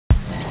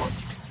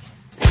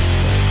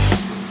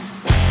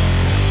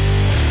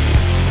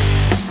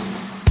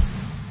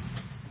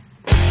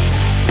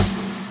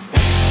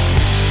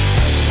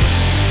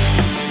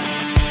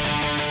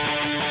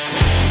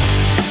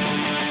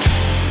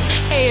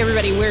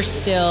are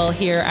still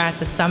here at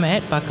the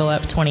summit, Buckle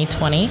Up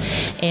 2020,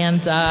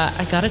 and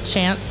I got a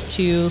chance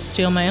to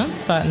steal my own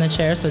spot in the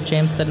chair, so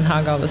James didn't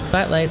hog all the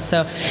spotlight.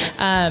 So,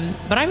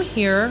 but I'm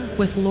here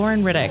with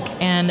Loren Riddick,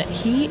 and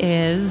he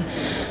is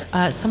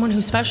someone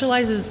who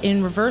specializes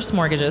in reverse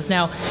mortgages.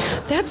 Now,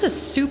 that's a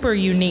super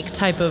unique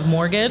type of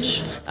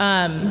mortgage.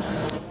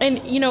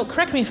 And, you know,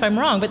 correct me if I'm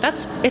wrong, but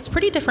it's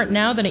pretty different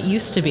now than it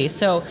used to be.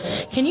 So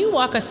can you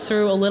walk us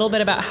through a little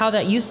bit about how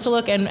that used to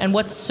look and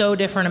what's so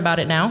different about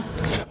it now?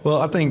 Well,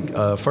 I think,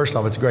 first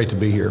off, it's great to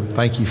be here.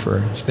 Thank you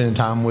for spending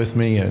time with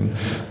me. And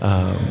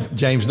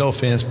James, no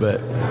offense, but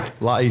a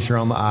lot easier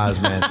on the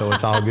eyes, man, so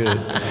it's all good.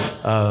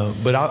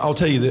 But I'll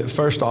tell you that,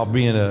 first off,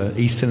 being an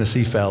East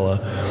Tennessee fella,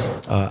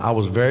 I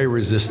was very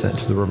resistant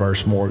to the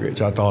reverse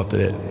mortgage. I thought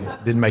that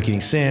it didn't make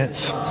any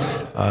sense.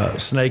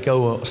 Snake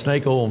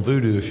oil and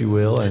voodoo, if you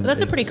will. And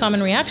that's a pretty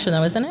common reaction,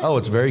 though, isn't it? Oh,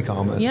 it's very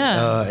common.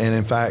 Yeah. And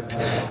in fact,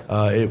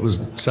 it was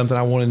something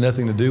I wanted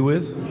nothing to do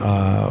with.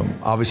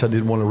 Obviously, I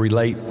didn't want to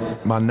relate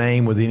my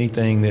name with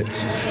anything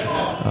that's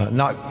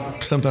not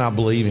something I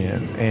believe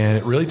in. And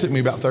it really took me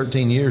about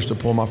 13 years to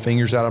pull my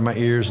fingers out of my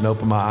ears and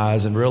open my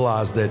eyes and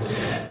realize that,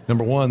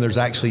 number one, there's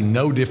actually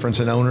no difference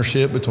in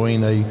ownership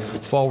between a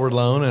forward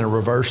loan and a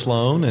reverse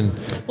loan. And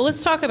well,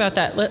 let's talk about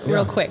that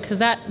real quick, because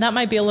that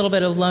might be a little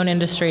bit of loan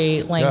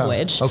industry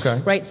language. Yeah. Okay.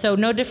 Right. So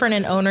no different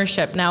in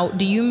ownership. Now,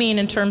 do you mean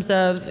in terms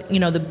of, you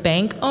know, the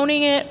bank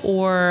owning it,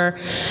 or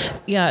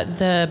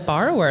the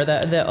borrower,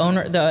 the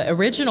owner, the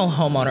original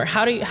homeowner?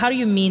 How do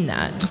you mean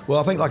that? Well,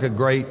 I think like a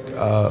great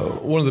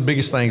one of the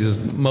biggest things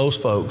is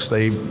most folks,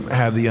 they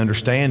have the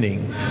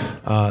understanding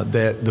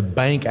that the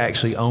bank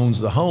actually owns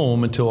the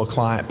home until a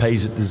client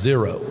pays it to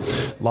zero.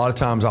 A lot of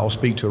times I'll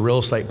speak to a real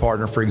estate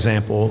partner, for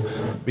example,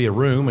 be a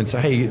room and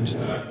say, hey,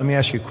 let me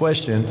ask you a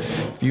question.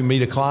 If you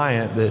meet a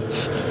client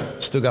that's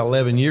still got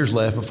 11 years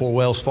left before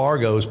Wells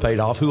Fargo is paid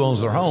off, who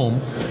owns their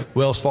home?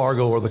 Wells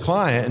Fargo or the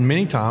client? And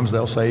many times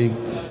they'll say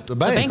the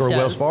bank or does,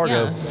 Wells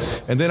Fargo. Yeah.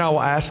 And then I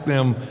will ask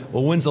them,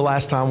 well, when's the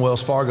last time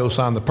Wells Fargo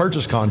signed the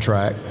purchase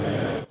contract?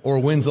 Or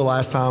when's the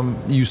last time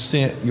you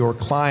sent your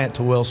client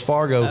to Wells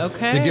Fargo to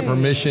get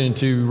permission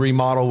to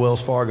remodel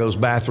Wells Fargo's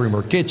bathroom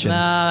or kitchen?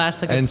 That's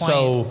a good point. And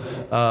so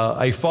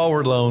a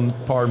forward loan,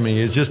 pardon me,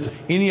 is just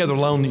any other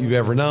loan that you've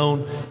ever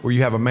known where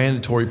you have a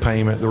mandatory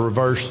payment. The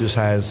reverse just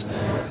has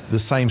the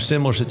same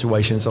similar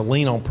situation. It's a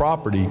lien on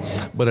property,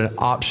 but an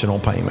optional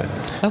payment.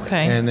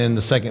 Okay. And then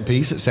the second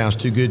piece, it sounds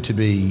too good to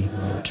be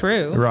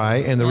true.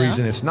 Right. And the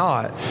reason it's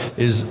not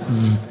is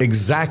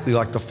exactly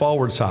like the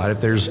forward side. If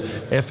there's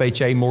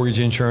FHA mortgage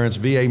insurance,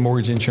 VA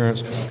mortgage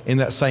insurance, in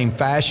that same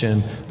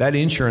fashion, that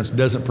insurance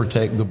doesn't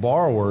protect the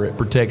borrower. It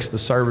protects the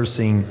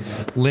servicing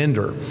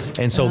lender.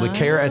 And so the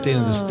carrot at the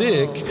end of the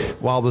stick,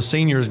 while the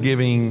senior is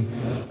giving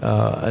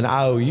an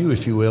IOU,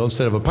 if you will,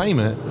 instead of a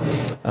payment,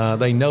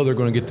 they know they're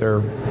going to get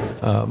their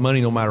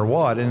money no matter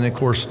what. And of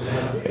course,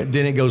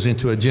 then it goes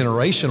into a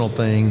generational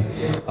thing.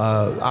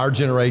 Our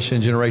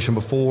generation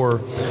before,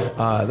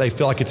 they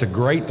feel like it's a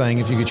great thing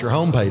if you get your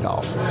home paid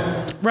off.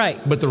 Right.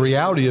 But the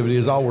reality of it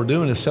is all we're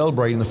doing is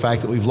celebrating the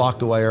fact that we've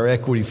locked away our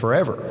equity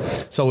forever.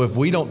 So if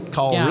we don't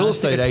call a real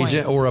estate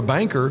agent or a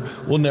banker,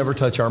 we'll never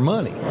touch our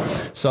money.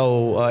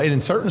 So and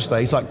in certain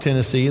states like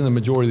Tennessee and the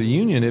majority of the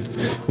union,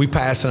 if we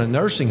pass in a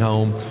nursing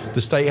home,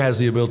 the state has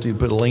the ability to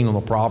put a lien on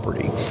the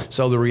property.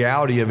 So the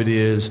reality of it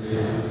is,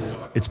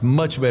 it's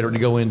much better to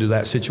go into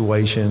that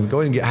situation, go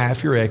ahead and get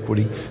half your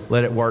equity,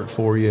 let it work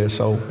for you.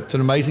 So it's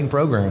an amazing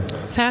program.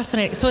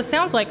 Fascinating. So it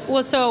sounds like,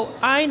 well, so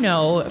I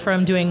know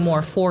from doing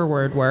more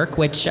forward work,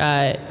 which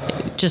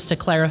just to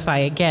clarify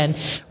again,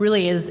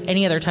 really is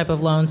any other type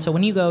of loan. So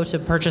when you go to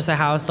purchase a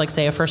house, like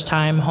say a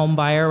first-time home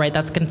buyer, right,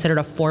 that's considered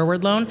a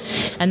forward loan.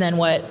 And then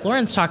what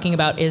Loren's talking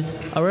about is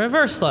a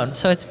reverse loan.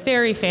 So it's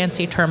very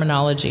fancy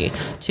terminology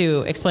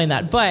to explain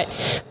that. But,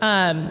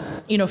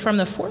 you know, from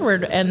the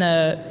forward and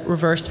the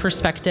reverse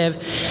perspective,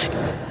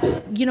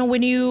 you know,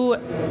 when you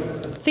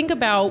think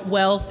about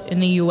wealth in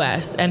the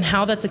U.S. and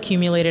how that's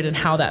accumulated and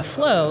how that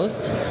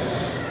flows,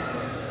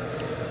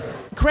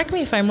 correct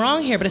me if I'm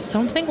wrong here, but it's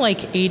something like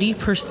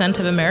 80%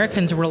 of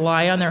Americans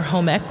rely on their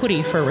home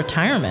equity for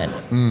retirement.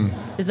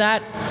 Is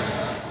that?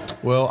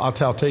 Well, I'll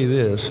tell you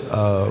this.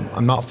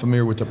 I'm not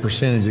familiar with the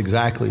percentage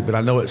exactly, but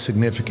I know it's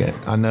significant.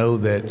 I know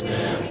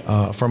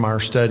that from our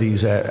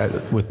studies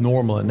with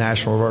NORMA,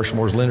 National Reverse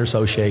Mortgage Lender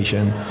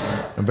Association,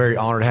 I'm very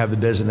honored to have the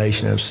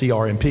designation of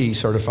CRMP,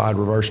 Certified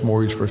Reverse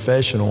Mortgage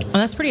Professional. Well,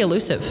 that's pretty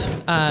elusive.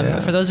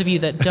 For those of you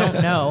that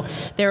don't know,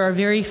 there are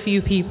very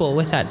few people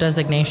with that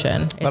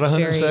designation. It's about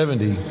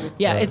 170.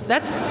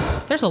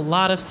 There's a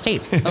lot of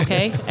states,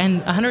 okay?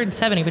 And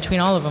 170 between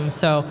all of them.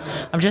 So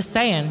I'm just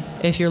saying,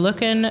 if you're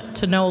looking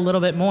to know a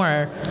little bit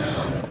more,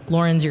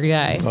 Loren's your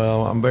guy.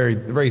 Well, I'm very,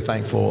 very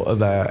thankful of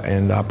that,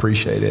 and I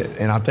appreciate it.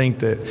 And I think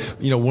that,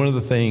 one of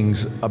the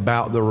things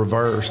about the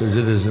reverse is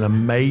it is an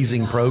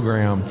amazing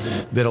program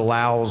that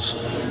allows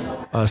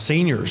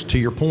seniors, to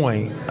your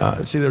point,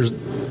 there's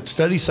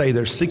studies say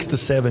there's $6 to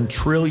 $7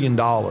 trillion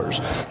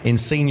in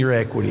senior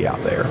equity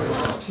out there.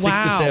 Six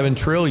to $7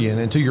 trillion.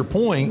 And to your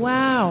point,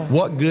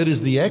 what good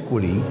is the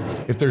equity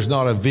if there's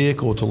not a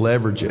vehicle to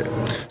leverage it?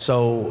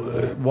 So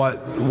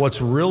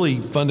what's really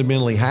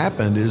fundamentally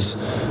happened is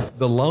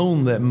the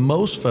loan that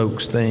most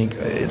folks think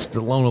it's the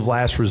loan of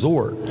last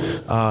resort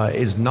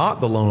is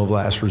not the loan of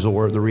last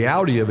resort. The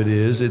reality of it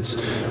is it's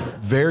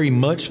very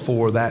much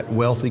for that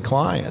wealthy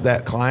client,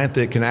 that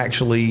can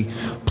actually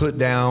put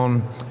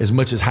down as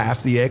much as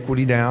half the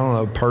equity down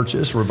on a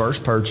purchase, reverse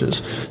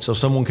purchase. So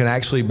someone can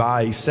actually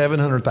buy a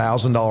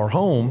 $700,000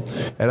 home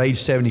at age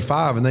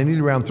 75, and they need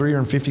around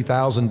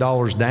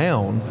 $350,000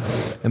 down,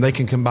 and they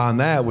can combine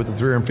that with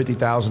the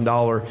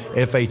 $350,000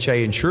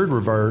 FHA insured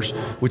reverse,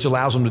 which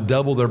allows them to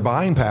double their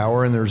buying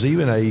power. And there's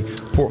even a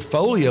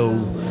portfolio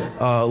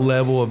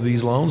level of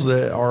these loans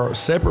that are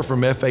separate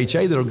from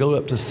FHA that'll go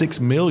up to $6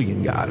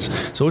 million, guys.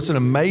 So it's an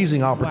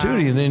amazing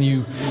opportunity. And then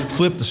you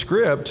flip the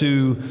script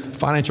to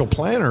financial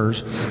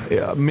planners.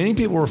 Many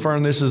people are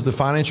referring to this as the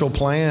financial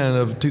plan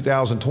of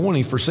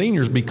 2020 for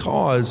seniors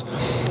because,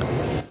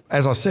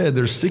 as I said,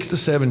 there's $6 to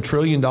 $7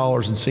 trillion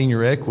in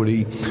senior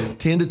equity,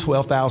 10 to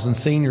 12,000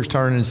 seniors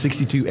turning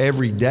 62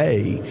 every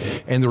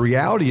day. And the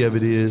reality of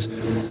it is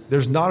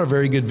there's not a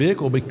very good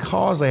vehicle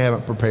because they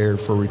haven't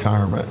prepared for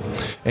retirement.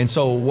 And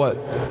so what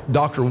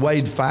Dr.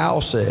 Wade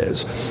Fowle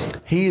says,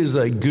 he is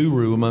a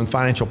guru among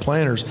financial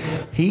planners.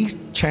 He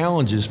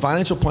challenges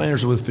financial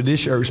planners with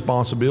fiduciary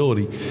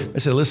responsibility. They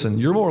say, listen,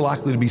 you're more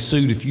likely to be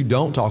sued if you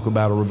don't talk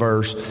about a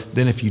reverse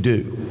than if you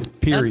do,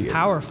 period. That's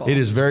powerful. It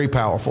is very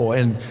powerful.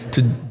 And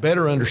to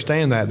better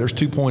understand that, there's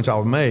 2 points I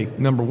would make.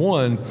 Number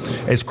one,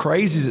 as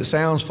crazy as it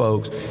sounds,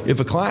 folks, if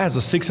a client has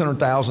a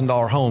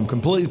 $600,000 home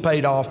completely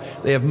paid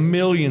off, they have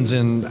millions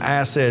in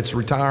assets,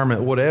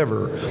 retirement,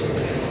 whatever,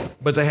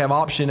 but they have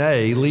option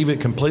A, leave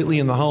it completely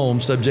in the home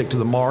subject to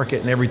the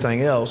market and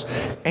everything else,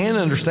 and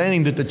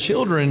understanding that the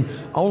children,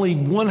 only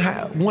one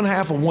half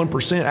of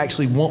 1%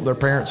 actually want their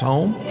parents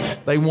home.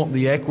 They want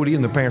the equity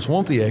and the parents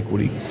want the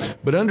equity.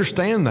 But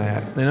understand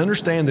that, and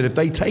understand that if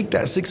they take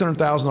that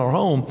 $600,000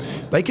 home,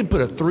 they can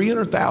put a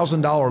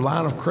 $300,000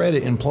 line of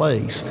credit in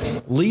place,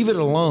 leave it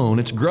alone.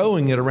 It's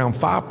growing at around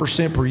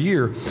 5% per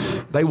year.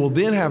 They will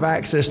then have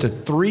access to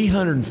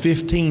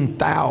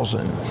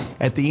 $315,000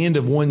 at the end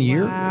of 1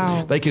 year.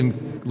 Wow. They can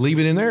leave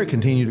it in there,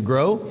 continue to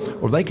grow,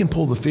 or they can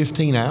pull the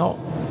 15 out.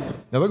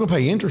 Now they're going to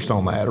pay interest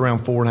on that, around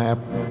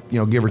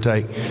 4.5%, give or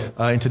take,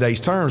 in today's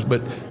terms.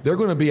 But they're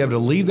going to be able to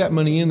leave that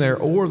money in there,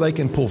 or they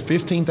can pull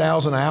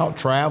 $15,000 out,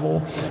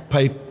 travel,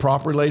 pay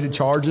property-related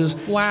charges,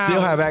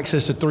 still have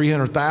access to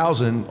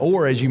 $300,000,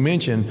 or as you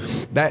mentioned,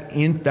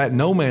 that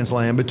no man's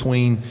land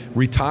between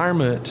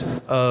retirement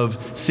of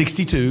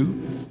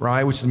 62.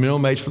 Right, which is the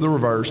minimum age for the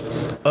reverse,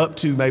 up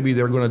to maybe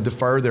they're going to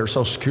defer their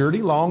Social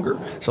Security longer,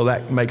 so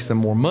that makes them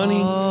more money.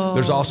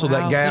 There's also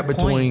that gap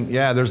between,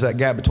 there's that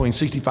gap between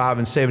 65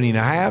 and 70 and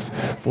a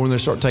half for when they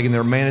start taking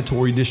their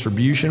mandatory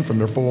distribution from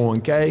their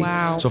 401k.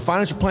 Wow. So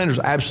financial planners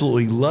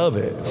absolutely love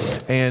it,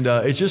 and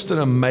it's just an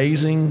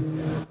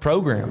amazing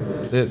program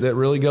that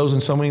really goes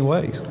in so many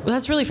ways. Well,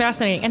 that's really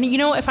fascinating. And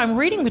if I'm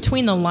reading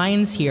between the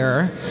lines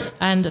here,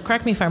 and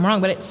correct me if I'm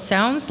wrong, but it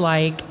sounds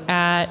like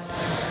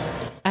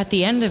at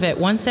the end of it,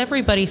 once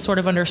everybody sort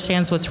of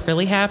understands what's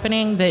really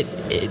happening, that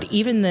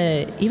even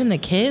the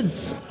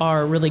kids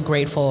are really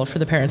grateful for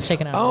the parents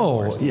taking out.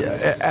 Oh,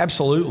 yeah,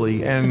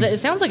 absolutely. And it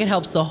sounds like it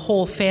helps the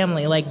whole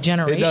family, like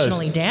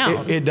generationally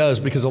down. It does,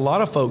 because a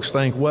lot of folks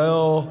think,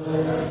 well,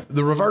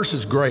 the reverse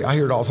is great. I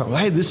hear it all the time.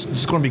 Hey, this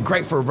is going to be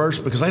great for reverse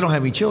because they don't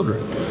have any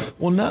children.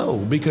 Well, no,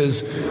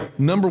 because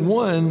number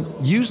one,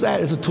 use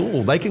that as a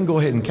tool. They can go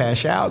ahead and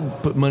cash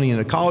out, put money in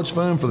a college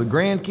fund for the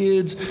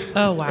grandkids.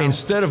 Oh, wow.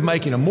 Instead of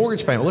making a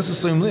mortgage payment. Let's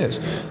assume this.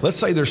 Let's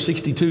say they're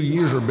 62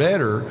 years or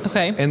better,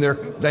 and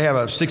they have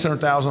a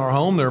 $600,000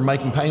 home. They're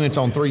making payments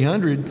on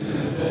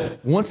 $300,000.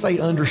 Once they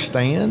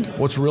understand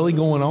what's really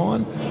going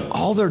on,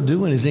 all they're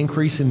doing is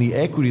increasing the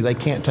equity they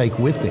can't take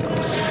with them.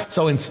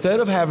 So instead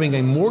of having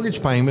a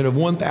mortgage payment of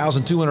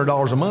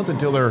 $1,200 a month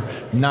until they're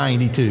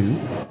 92,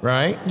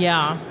 right?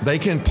 Yeah. They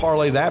can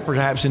parlay that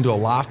perhaps into a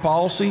life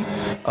policy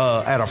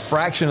at a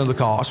fraction of the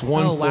cost,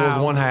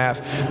 one-fourth,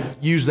 one-half.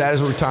 Use that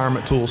as a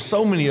retirement tool.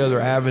 So many other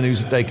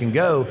avenues that they can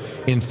go.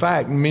 In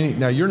fact,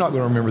 now you're not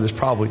going to remember this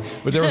probably,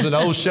 but there was an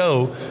old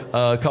show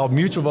called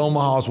Mutual of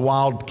Omaha's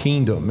Wild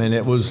Kingdom, and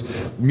it was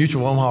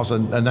Mutual of Omaha's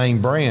a name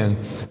brand,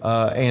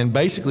 and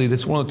basically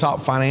that's one of the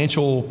top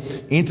financial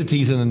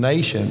entities in the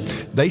nation.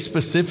 They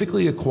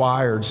specifically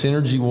acquired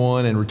Synergy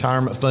One and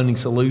Retirement Funding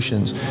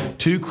Solutions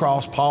to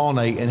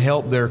cross-pollinate and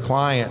help their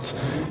clients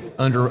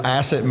under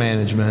asset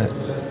management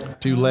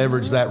to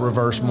leverage that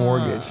reverse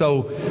mortgage.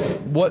 So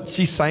what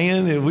she's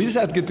saying, we just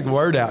have to get the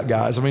word out,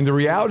 guys. I mean, the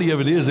reality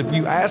of it is, if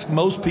you ask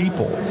most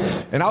people,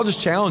 and I'll just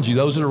challenge you,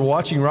 those that are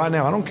watching right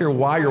now, I don't care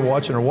why you're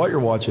watching or what you're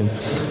watching,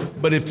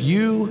 but if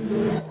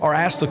you are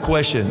asked the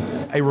question,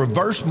 a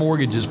reverse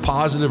mortgage is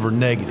positive or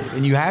negative,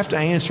 and you have to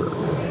answer,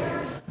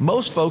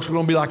 most folks are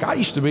going to be like I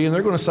used to be, and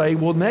they're going to say,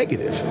 well,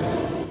 negative.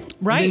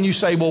 Right. And then you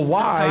say, well,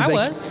 why?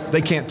 That's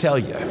They can't tell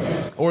you.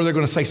 Or they're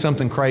going to say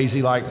something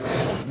crazy like,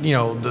 you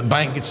know, the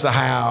bank gets the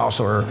house,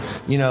 or,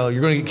 you know,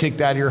 you're going to get kicked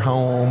out of your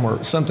home,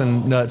 or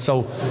something nuts.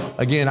 So,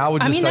 again, I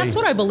would just say, that's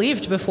what I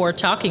believed before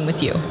talking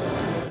with you.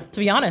 To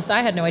be honest,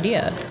 I had no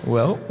idea.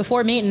 Well,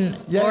 before meeting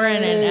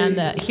Loren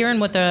and hearing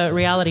what the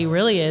reality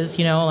really is,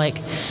 you know,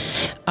 like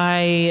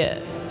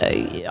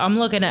I'm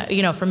looking at,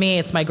 you know, for me,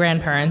 it's my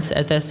grandparents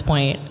at this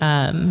point.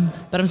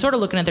 But I'm sort of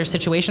looking at their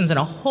situations in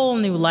a whole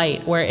new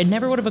light where it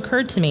never would have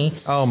occurred to me.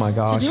 Oh my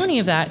gosh. To do any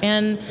of that.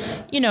 And,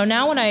 you know,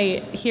 now when I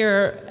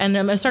hear and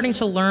I'm starting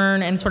to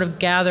learn and sort of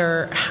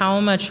gather how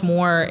much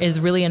more is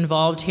really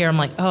involved here, I'm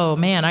like, oh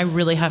man, I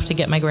really have to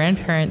get my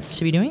grandparents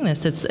to be doing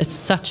this. It's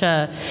such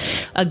a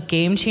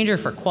game changer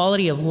for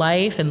quality of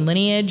life and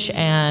lineage,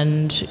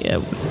 and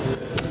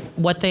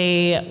what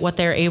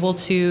they're able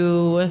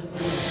to,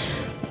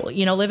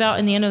 you know, live out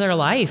in the end of their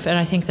life. And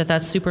I think that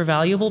that's super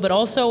valuable, but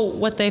also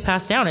what they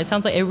pass down. It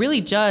sounds like it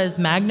really does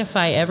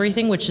magnify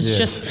everything, which is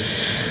just,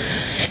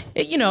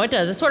 you know, it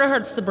does. It sort of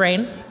hurts the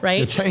brain,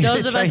 right?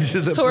 Those of us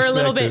who are a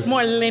little bit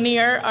more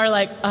linear are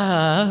like,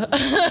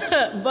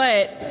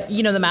 but,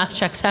 you know, the math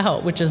checks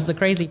out, which is the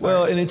crazy part.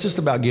 Well, and it's just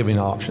about giving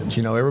options.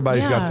 You know,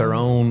 everybody's got their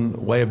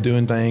own way of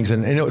doing things,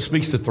 and it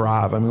speaks to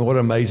Thrive. I mean, what an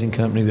amazing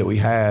company that we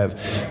have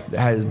that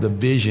has the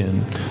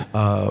vision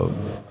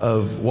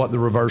of what the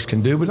reverse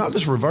can do, but not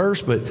just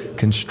reverse, but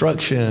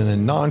construction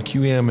and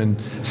non-QM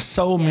and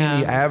so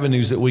many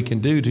avenues that we can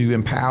do to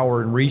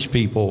empower and reach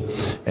people.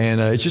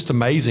 And it's just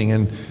amazing.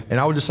 And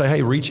I would just say,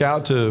 hey, reach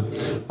out to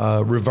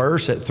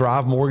Reverse at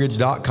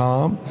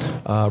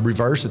thrivemortgage.com.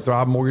 Reverse at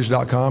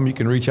thrivemortgage.com. You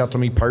can reach out to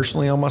me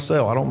personally on my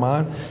cell. I don't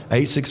mind.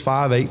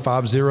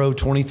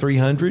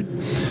 865-850-2300.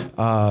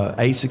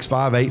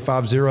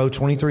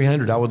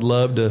 865-850-2300. I would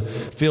love to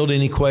field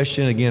any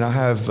question. Again, I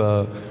have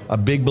a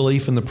big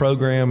belief in the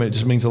program. It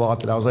just means a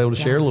lot that I was able to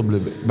share a little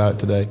bit about it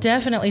today.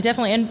 Definitely.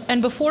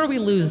 And before we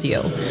lose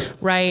you,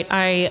 right,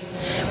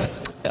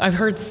 I've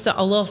heard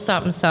a little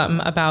something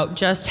about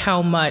just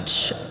how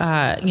much,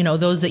 you know,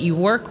 those that you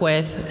work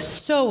with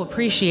so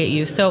appreciate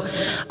you. So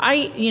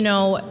you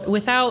know,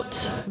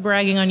 without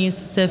bragging on you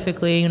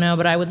specifically, you know,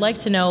 but I would like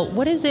to know,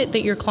 what is it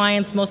that your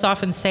clients most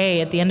often say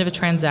at the end of a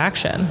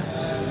transaction?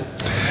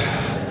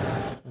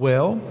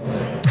 Well,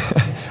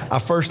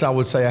 first I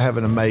would say I have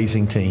an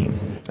amazing team.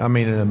 I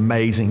mean, an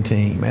amazing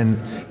team.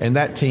 And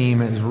that team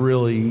has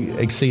really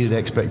exceeded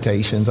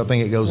expectations. I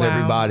think it goes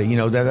everybody. You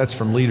know, that's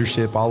from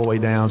leadership all the way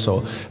down.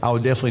 So I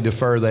would definitely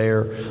defer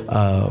there.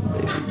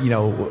 You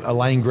know,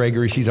 Elaine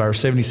Gregory, she's our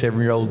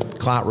 77-year-old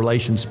client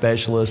relations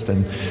specialist.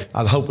 And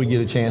I hope we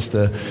get a chance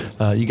to,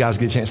 you guys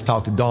get a chance to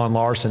talk to Don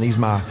Larson. He's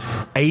my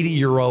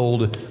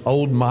 80-year-old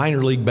old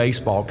minor league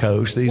baseball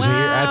coach. He's here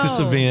at this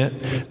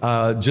event.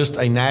 Just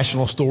a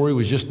national story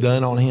was just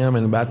done on him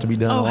and about to be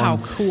done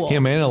on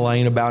him and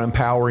Elaine about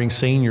empowering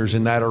seniors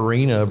in that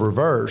arena of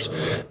reverse.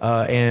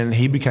 And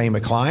he became a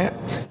client.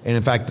 And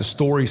in fact, the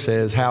story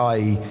says how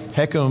a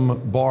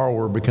HECM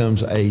borrower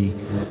becomes a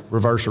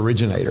reverse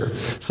originator.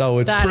 So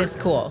it's that is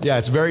cool. Yeah,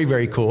 it's very,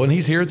 very cool. And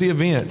he's here at the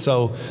event.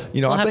 So,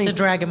 you know, I think have to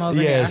drag him over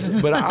here. Yes,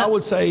 but I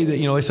would say that,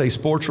 you know, they say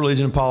sports,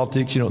 religion, and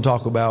politics you don't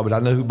talk about, but I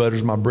know who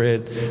butters my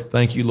bread.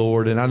 Thank you,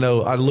 Lord. And I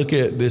know I look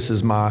at this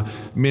as my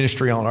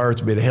ministry on earth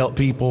to be to help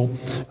people.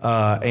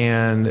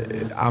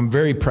 And I'm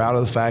very proud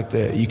of the fact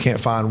that you can't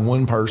find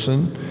one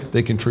person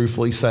that can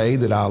truthfully say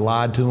that I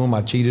lied to them,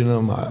 I cheated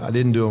them, I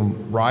didn't do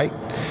them right.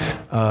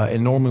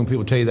 And normally when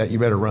people tell you that, you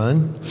better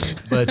run.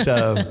 But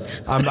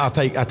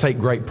I take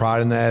great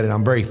pride in that, and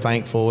I'm very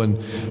thankful.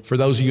 And for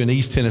those of you in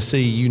East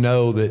Tennessee, you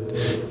know that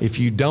if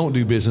you don't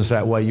do business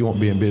that way, you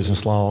won't be in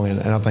business long. And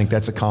I think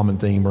that's a common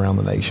theme around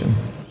the nation.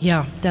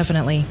 Yeah,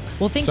 definitely.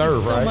 Well, thank you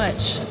so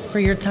much for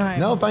your time.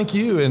 No, thank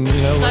you. And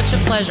you know, such a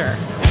pleasure.